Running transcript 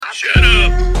Shut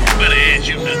up. Nobody asked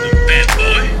you nothing, fat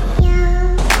boy.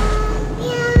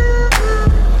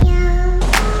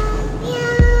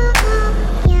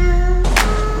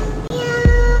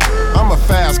 I'm a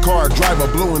fast car driver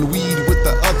blowing weed with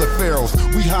the other pharaohs.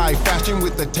 We high fashion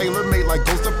with the tailor made like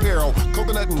Ghost Apparel.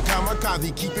 Coconut and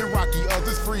kamikaze, keep it rocky,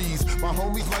 others freeze. My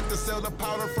homies like to sell the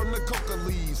powder from the coca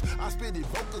leaves. I spit it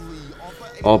vocally.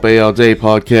 All Bay All Day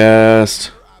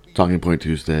podcast. Talking Point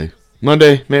Tuesday.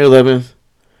 Monday, May 11th.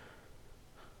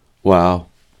 Wow.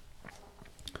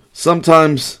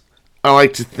 Sometimes I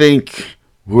like to think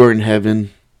we're in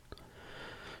heaven.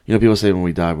 You know, people say when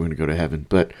we die, we're going to go to heaven.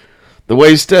 But the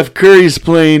way Steph Curry's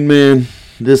playing, man,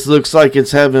 this looks like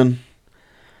it's heaven.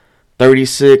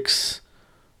 36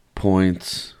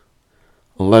 points.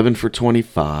 11 for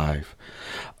 25.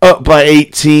 Up by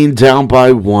 18, down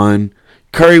by 1.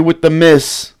 Curry with the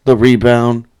miss, the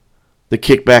rebound, the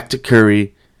kick back to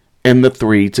Curry, and the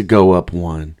 3 to go up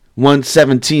 1.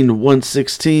 117 to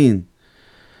 116.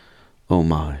 Oh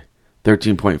my.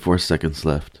 13.4 seconds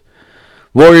left.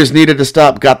 Warriors needed to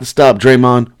stop, got the stop.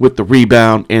 Draymond with the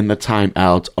rebound and the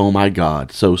timeout. Oh my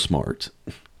God, so smart.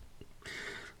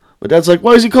 But Dad's like,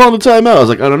 why is he calling the timeout? I was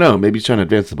like, I don't know. Maybe he's trying to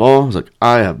advance the ball. I was like,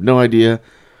 I have no idea.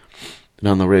 And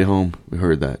on the way home, we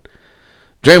heard that.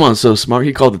 Draymond's so smart,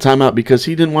 he called the timeout because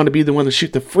he didn't want to be the one to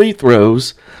shoot the free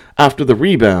throws after the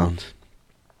rebound.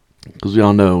 Because we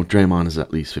all know Draymond is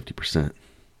at least 50%.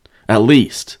 At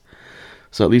least.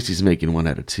 So at least he's making 1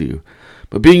 out of 2.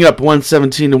 But being up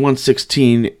 117 to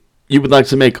 116, you would like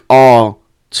to make all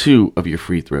 2 of your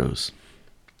free throws.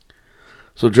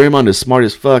 So Draymond is smart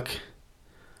as fuck.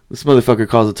 This motherfucker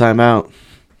calls a timeout.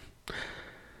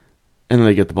 And then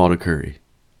they get the ball to Curry.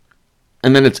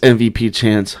 And then it's MVP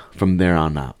chance from there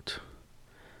on out.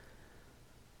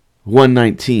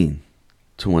 119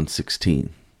 to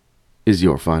 116 is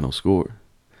your final score.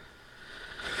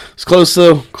 It's close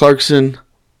though. Clarkson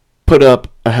put up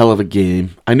a hell of a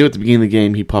game. I knew at the beginning of the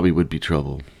game he probably would be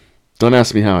trouble. Don't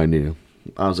ask me how I knew.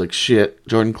 I was like, shit,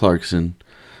 Jordan Clarkson.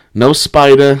 No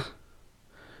Spida.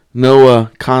 No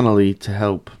Connolly to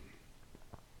help.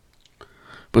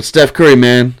 But Steph Curry,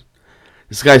 man.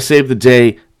 This guy saved the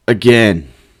day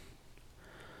again.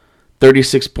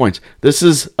 36 points. This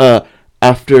is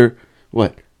after,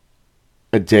 what,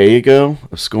 a day ago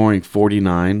of scoring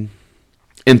 49.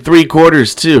 In 3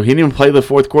 quarters, too. He didn't even play the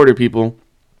 4th quarter, people.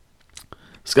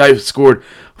 This guy scored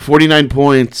 49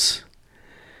 points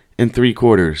in 3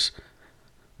 quarters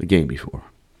the game before.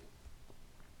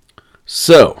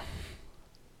 So,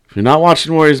 if you're not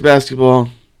watching Warriors basketball,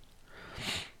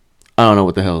 I don't know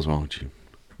what the hell is wrong with you.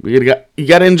 You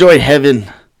got to enjoy heaven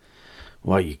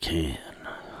while you can.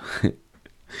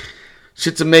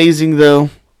 Shit's amazing, though.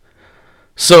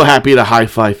 So happy to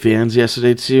high-five fans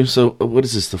yesterday, too. So, what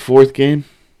is this, the 4th game?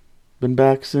 Been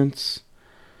back since?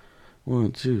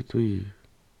 1, 2, 3.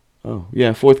 Oh,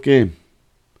 yeah, 4th game.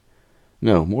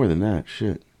 No, more than that.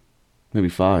 Shit. Maybe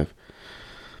 5.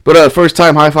 But first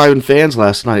time high-fiving fans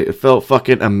last night. It felt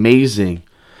fucking amazing.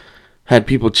 Had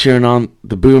people cheering on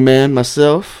the Boo Man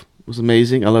myself. It was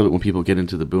amazing. I love it when people get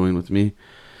into the booing with me.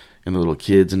 And the little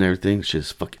kids and everything. It's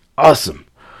just fucking awesome.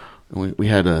 And we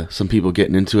had some people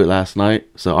getting into it last night.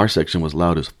 So our section was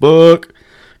loud as fuck.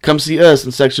 Come see us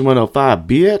in section 105,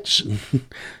 bitch.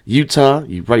 Utah,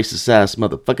 you racist ass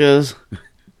motherfuckers.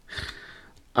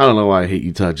 I don't know why I hate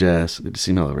Utah Jazz. They just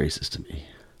seem hella racist to me.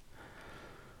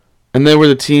 And they were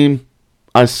the team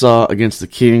I saw against the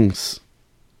Kings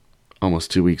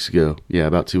almost 2 weeks ago. Yeah,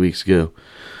 about 2 weeks ago.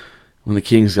 When the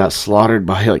Kings got slaughtered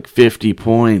by like 50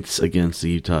 points against the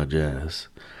Utah Jazz.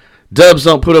 Dubs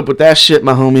don't put up with that shit,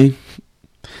 my homie.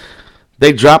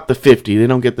 They drop the 50. They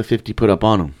don't get the 50 put up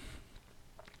on them.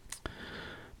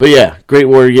 But yeah, great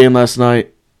Warrior game last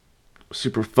night.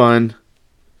 Super fun.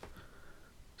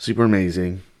 Super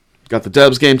amazing. Got the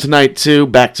Dubs game tonight too.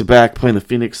 Back to back playing the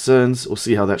Phoenix Suns. We'll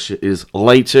see how that shit is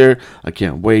later. I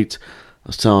can't wait. I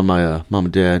was telling my mom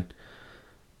and dad.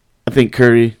 I think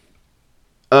Curry.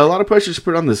 A lot of pressure is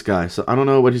put on this guy. So I don't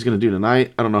know what he's going to do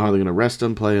tonight. I don't know how they're going to rest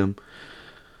him, play him.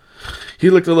 He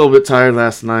looked a little bit tired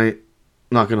last night.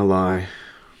 Not going to lie.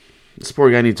 This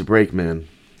poor guy needs a break, man.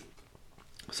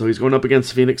 So he's going up against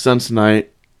the Phoenix Suns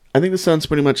tonight. I think the Suns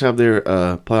pretty much have their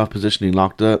playoff positioning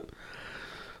locked up.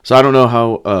 So I don't know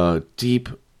how deep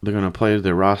they're going to play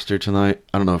their roster tonight.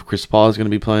 I don't know if Chris Paul is going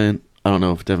to be playing. I don't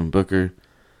know if Devin Booker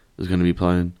is going to be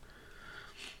playing.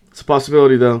 It's a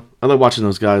possibility, though. I love watching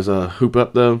those guys hoop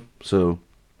up, though. So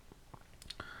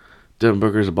Devin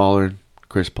Booker's a baller.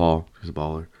 Chris Paul is a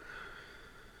baller.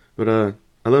 But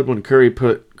I loved when Curry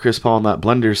put Chris Paul in that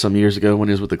blender some years ago when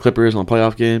he was with the Clippers on a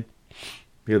playoff game.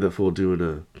 He had that fool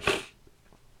doing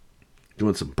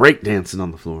doing some break dancing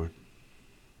on the floor.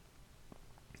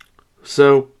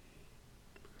 So,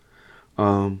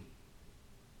 have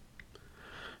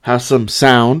some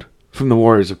sound from the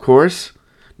Warriors, of course.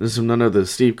 This is from none other than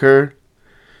Steve Kerr.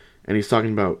 And he's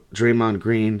talking about Draymond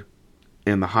Green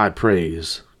and the high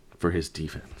praise for his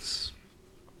defense.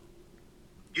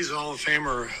 He's a Hall of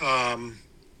Famer.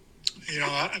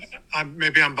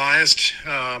 Maybe I'm biased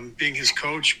being his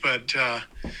coach, but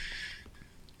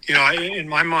in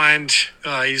my mind,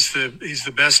 he's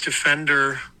the best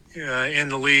defender in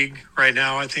the league right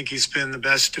now. I think he's been the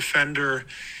best defender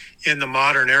in the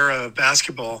modern era of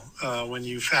basketball when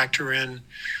you factor in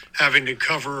having to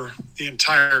cover the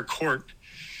entire court.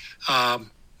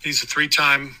 He's a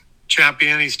 3-time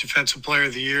champion. He's Defensive Player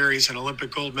of the Year. He's an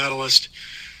Olympic gold medalist.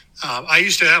 I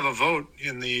used to have a vote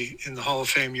in the Hall of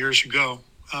Fame years ago.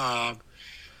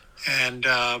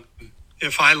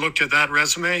 If I looked at that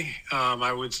resume,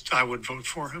 I would vote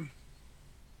for him.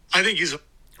 I think he's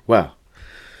wow.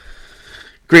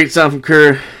 Great sound from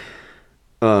Kerr.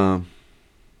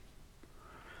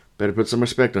 Better put some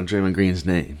respect on Draymond Green's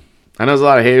name. I know there's a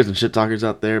lot of haters and shit talkers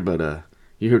out there, but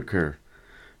you heard Kerr.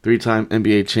 3-time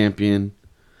NBA champion,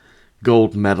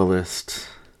 gold medalist,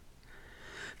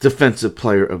 Defensive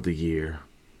Player of the Year.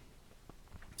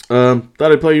 Thought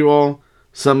I'd play you all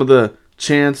some of the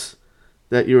chants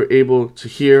that you were able to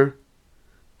hear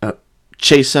at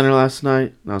Chase Center last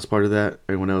night. I was part of that.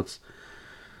 Everyone else.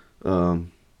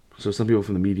 So some people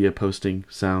from the media posting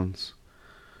sounds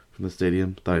from the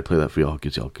stadium. Thought I'd play that for y'all.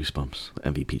 Gives y'all goosebumps.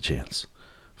 MVP chants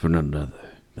for none other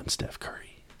than Steph Curry.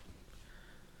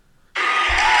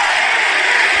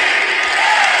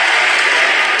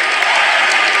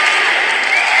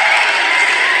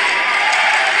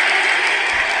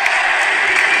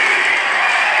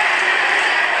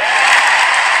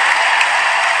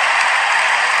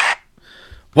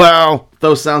 Wow, if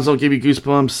those sounds don't give you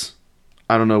goosebumps,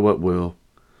 I don't know what will.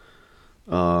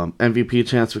 MVP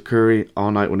chance for Curry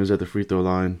all night when he was at the free throw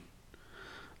line.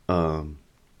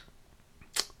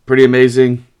 Pretty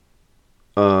amazing.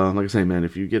 Like I say, man,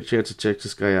 if you get a chance to check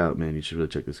this guy out, man, you should really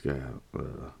check this guy out.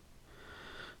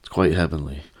 It's quite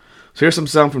heavenly. So here's some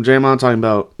sound from Draymond talking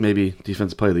about maybe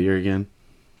Defensive Player of the Year again.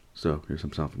 So here's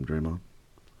some sound from Draymond.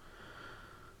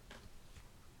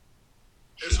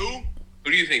 It's who? Who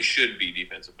do you think should be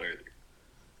Defensive Player of the Year?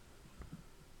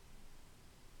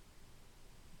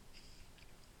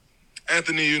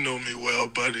 Anthony, you know me well,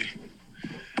 buddy.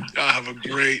 Y'all have a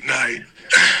great night.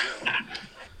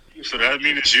 So that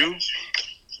mean it's you?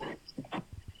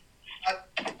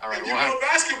 All right, You know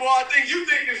basketball, I think you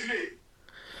think it's me.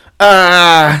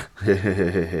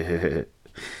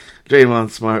 Draymond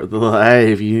smart with the little,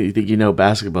 hey, if you think you know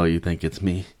basketball, you think it's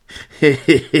me.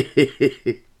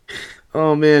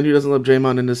 Oh man, who doesn't love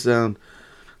Draymond in this sound?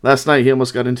 Last night he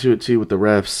almost got into it too with the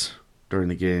refs during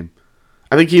the game.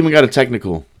 I think he even got a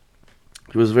technical.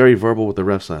 He was very verbal with the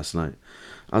refs last night.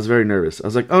 I was very nervous. I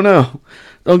was like, oh no,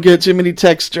 don't get too many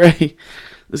texts, Dre.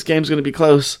 This game's going to be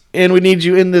close. And we need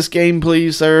you in this game,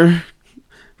 please, sir.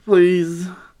 Please.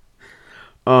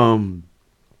 But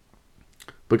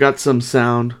got some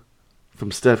sound from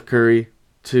Steph Curry,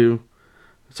 too.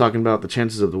 Talking about the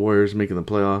chances of the Warriors making the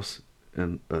playoffs.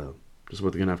 And just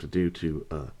what they're going to have to do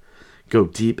to go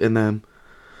deep in them.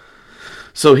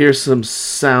 So here's some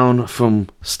sound from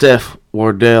Steph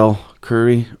Wardell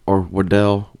Curry. Or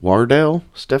Wardell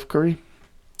Steph Curry.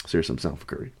 So here's some sound for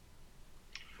Curry.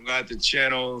 Got to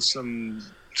channel some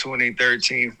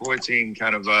 2013, 14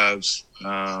 kind of vibes.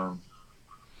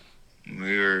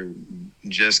 We were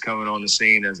just coming on the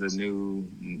scene as a new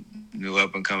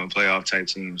up-and-coming playoff type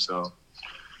team. So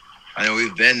I know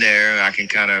we've been there. I can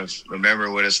kind of remember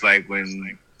what it's like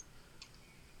when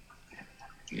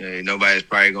nobody's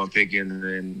probably going to pick you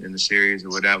in the series or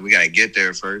whatever. We got to get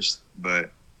there first. But,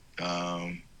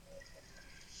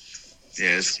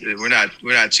 we're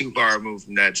not too far removed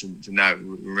from that to not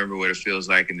remember what it feels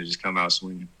like and to just come out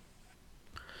swinging.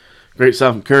 Great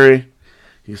stuff from Curry.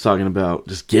 He's talking about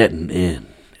just getting in.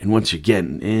 And once you're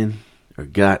getting in or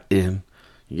got in,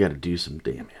 you got to do some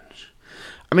damage.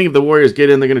 I think if the Warriors get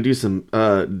in, they're going to do some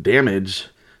damage.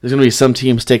 There's going to be some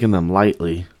teams taking them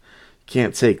lightly.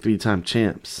 Can't take 3-time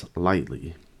champs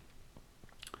lightly.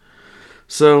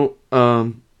 So,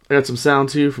 I got some sound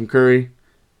too from Curry.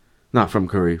 Not from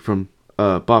Curry, from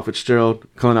Bob Fitzgerald,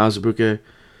 Colin Azubuike.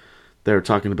 They were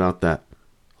talking about that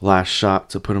last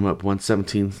shot to put them up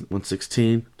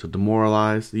 117-116 to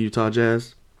demoralize the Utah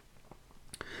Jazz.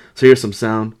 So here's some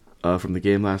sound from the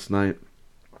game last night.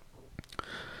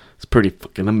 It's pretty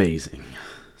fucking amazing.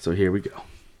 So here we go.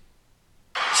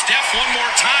 Steph one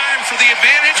more time for the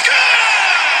advantage. Good!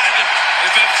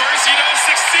 If at first you don't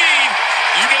succeed,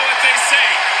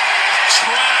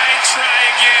 Try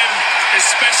again,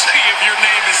 especially if your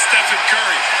name is Stephen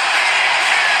Curry.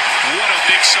 What a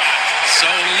big shot. So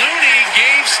Looney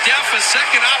gave Steph a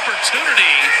second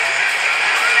opportunity,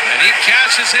 and he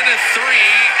cashes in at 3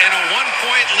 and a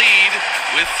 1-point lead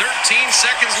with 13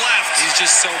 seconds left. He's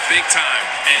just so big time,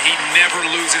 and he never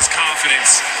loses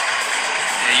confidence.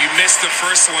 And you missed the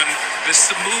first one.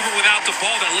 This movement without the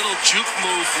ball, that little juke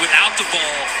move without the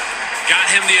ball, got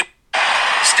him the...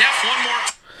 Steph, one more.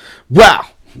 Wow.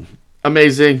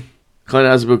 Amazing. Clint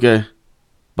Azubuike,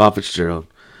 Bob Fitzgerald.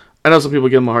 I know some people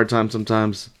give them a hard time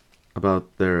sometimes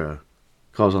about their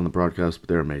calls on the broadcast, but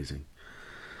they're amazing.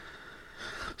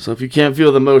 So if you can't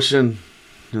feel the emotion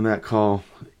in that call,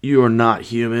 you are not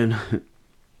human.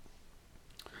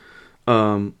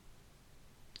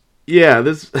 Yeah,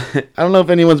 this I don't know if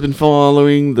anyone's been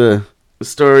following the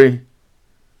story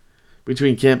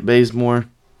between Kent Bazemore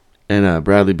and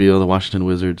Bradley Beal, the Washington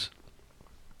Wizards.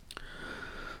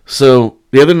 So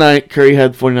the other night, Curry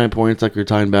had 49 points, like we were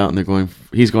talking about, and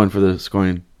he's going for the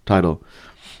scoring title,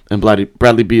 and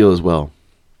Bradley Beal as well.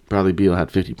 Bradley Beal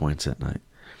had 50 points that night.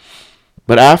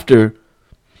 But after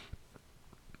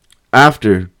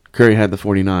Curry had the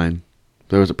 49,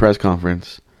 there was a press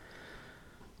conference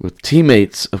with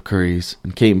teammates of Curry's,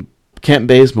 and Kent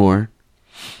Bazemore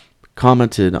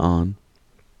commented on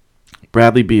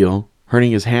Bradley Beal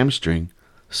hurting his hamstring,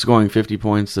 scoring 50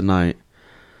 points the night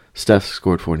Steph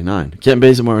scored 49. Kent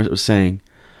Bazemore was saying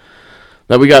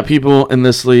that we got people in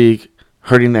this league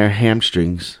hurting their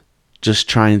hamstrings just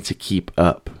trying to keep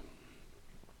up.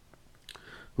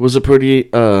 It was a pretty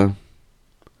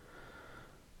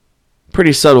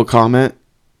subtle comment.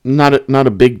 Not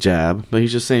a big jab, but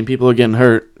he's just saying people are getting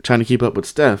hurt trying to keep up with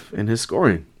Steph and his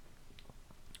scoring.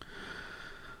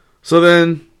 So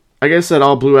then, I guess that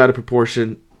all blew out of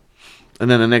proportion. And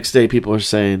then the next day, people are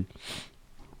saying,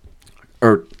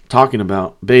 or talking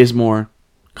about Bazemore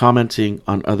commenting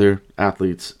on other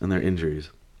athletes and their injuries.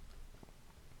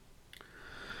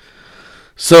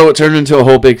 So it turned into a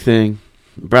whole big thing.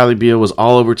 Bradley Beal was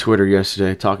all over Twitter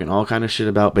yesterday talking all kind of shit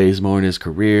about Bazemore and his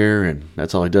career, and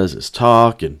that's all he does is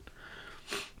talk, and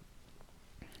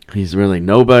he's really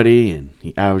nobody, and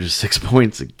he averages 6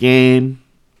 points a game.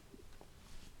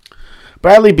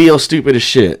 Bradley Beal stupid as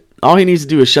shit. All he needs to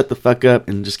do is shut the fuck up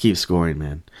and just keep scoring,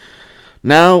 man.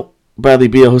 Now Bradley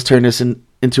Beal has turned this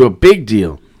into a big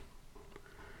deal.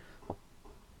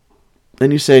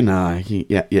 Then you say, nah,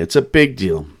 it's a big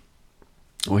deal.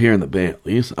 Well, here in the Bay, at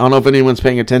least. I don't know if anyone's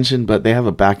paying attention, but they have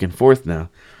a back and forth now.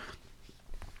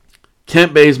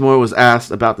 Kent Bazemore was asked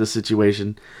about this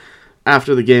situation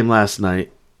after the game last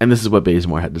night, and this is what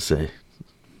Bazemore had to say.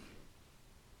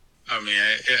 I mean,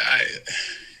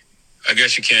 I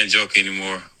guess you can't joke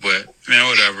anymore, but, man,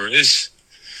 whatever.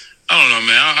 I don't know,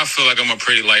 man. I feel like I'm a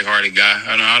pretty lighthearted guy.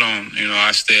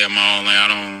 I stay at my own lane. I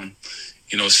don't,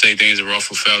 say things that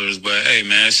ruffle feathers. But, hey,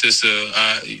 man, it's just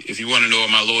if you want to know what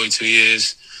my loyalty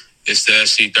is, it's the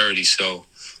SC30. So,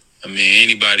 I mean,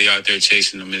 anybody out there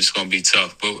chasing them, it's going to be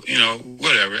tough. But,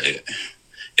 whatever.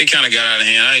 It kind of got out of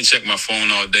hand. I didn't check my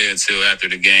phone all day until after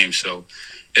the game. So,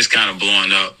 it's kind of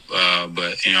blowing up.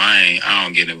 But, I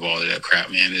don't get involved in that crap,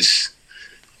 man.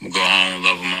 I'm going to go home,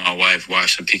 love my wife,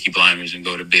 watch some Peaky Blinders, and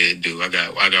go to bed, dude. I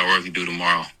got work to do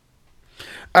tomorrow.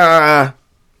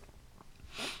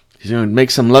 He's going to make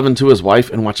some loving to his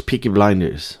wife and watch Peaky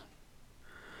Blinders.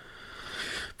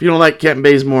 If you don't like Kent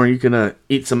Bazemore, you can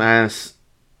eat some ass.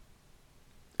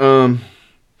 Does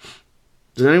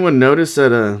anyone notice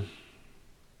that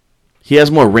he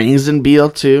has more rings than Beal,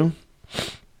 too?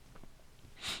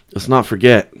 Let's not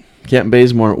forget, Kent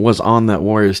Bazemore was on that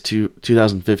Warriors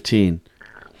 2015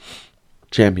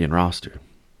 champion roster.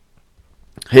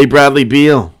 Hey, Bradley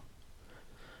Beal.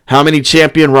 How many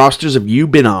champion rosters have you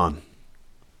been on?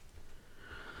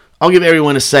 I'll give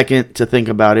everyone a second to think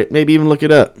about it. Maybe even look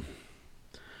it up.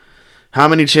 How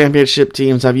many championship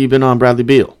teams have you been on, Bradley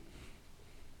Beal?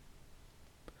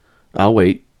 I'll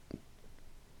wait.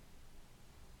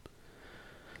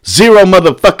 0,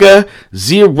 motherfucker.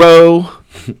 0.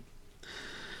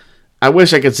 I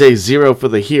wish I could say 0 for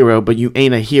the hero, but you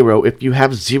ain't a hero if you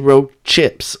have 0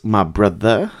 chips, my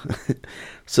brother.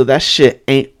 So that shit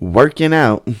ain't working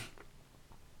out.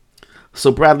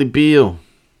 So Bradley Beal,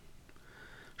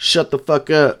 shut the fuck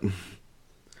up.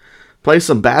 Play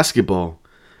some basketball.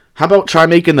 How about try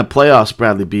making the playoffs,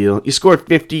 Bradley Beal? You scored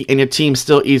 50 and your team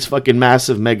still eats fucking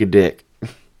massive mega dick.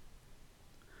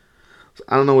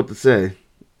 I don't know what to say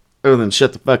other than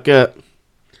shut the fuck up.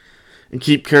 And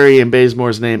keep Curry and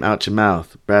Bazemore's name out your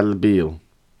mouth. Bradley Beal.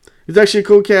 He's actually a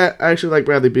cool cat. I actually like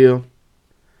Bradley Beal.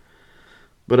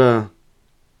 But,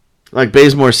 like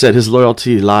Bazemore said, his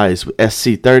loyalty lies with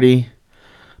SC30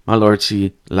 My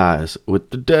loyalty lies with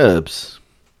the Dubs.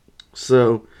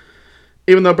 So,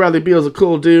 even though Bradley Beal's a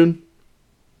cool dude,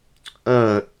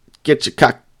 get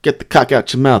the cock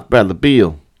out your mouth, Bradley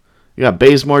Beal. You got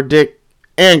Bazemore dick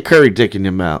and Curry dick in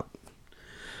your mouth.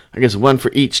 I guess one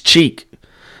for each cheek.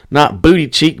 Not booty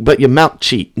cheek, but your mouth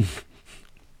cheek.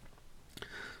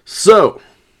 So,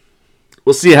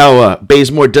 we'll see how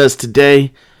Bazemore does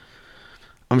today.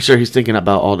 I'm sure he's thinking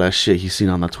about all that shit he's seen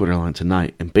on the Twitter line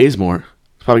tonight. And Bazemore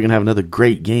is probably going to have another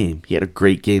great game. He had a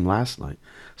great game last night.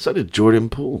 So did Jordan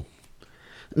Poole.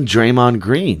 And Draymond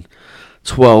Green.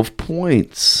 12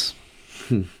 points.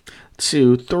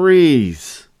 2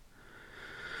 threes.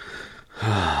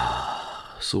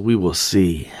 So we will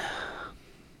see.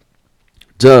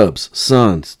 Dubs,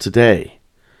 Suns, today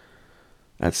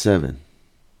at 7.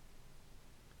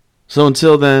 So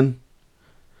until then,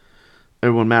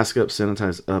 everyone mask up,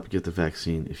 sanitize up, get the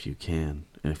vaccine if you can.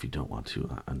 And if you don't want to,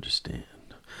 I understand.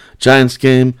 Giants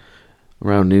game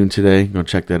around noon today. Go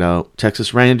check that out.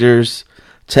 Texas Rangers,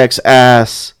 Tex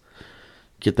ass.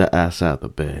 Get that ass out of the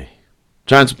bay.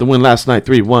 Giants with the win last night,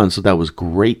 3-1, so that was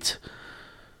great.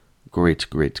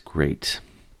 Great.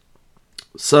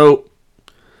 So,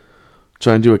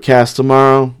 try and do a cast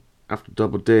tomorrow after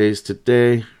double days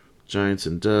today. Giants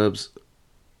and Dubs.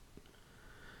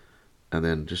 And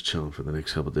then just chilling for the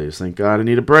next couple days. Thank God I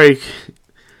need a break.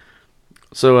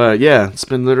 So, yeah, it's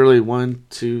been literally 1,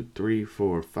 2, 3,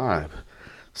 4, 5,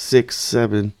 6,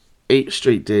 7, 8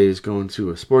 straight days going to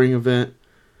a sporting event.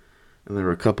 And there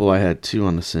were a couple I had 2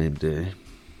 on the same day.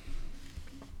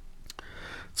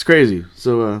 It's crazy.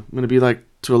 So, I'm going to be like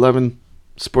to 11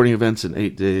 sporting events in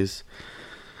 8 days.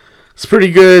 It's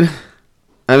pretty good.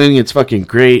 I mean, it's fucking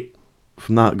great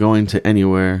from not going to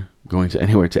anywhere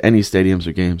to any stadiums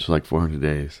or games for like 400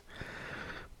 days.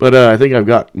 But I think I've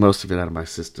got most of it out of my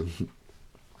system.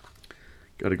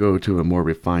 Got to go to a more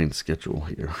refined schedule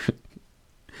here.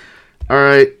 All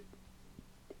right.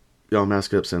 Y'all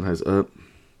mask up, sanitize up.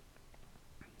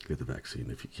 Get the vaccine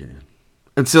if you can.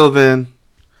 Until then,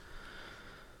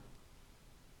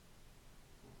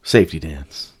 safety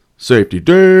dance. Safety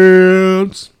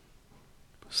dance.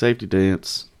 Safety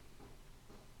dance.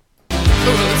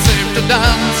 Well, it's safe to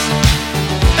dance.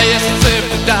 Yes, it's safe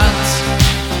to dance.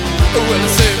 Well,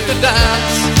 it's safe to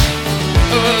dance.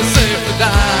 Well, it's safe to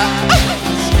dance.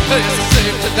 Yes, it's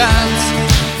safe to dance.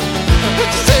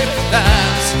 It's safe to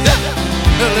dance.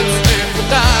 Well, it's safe to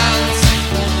dance.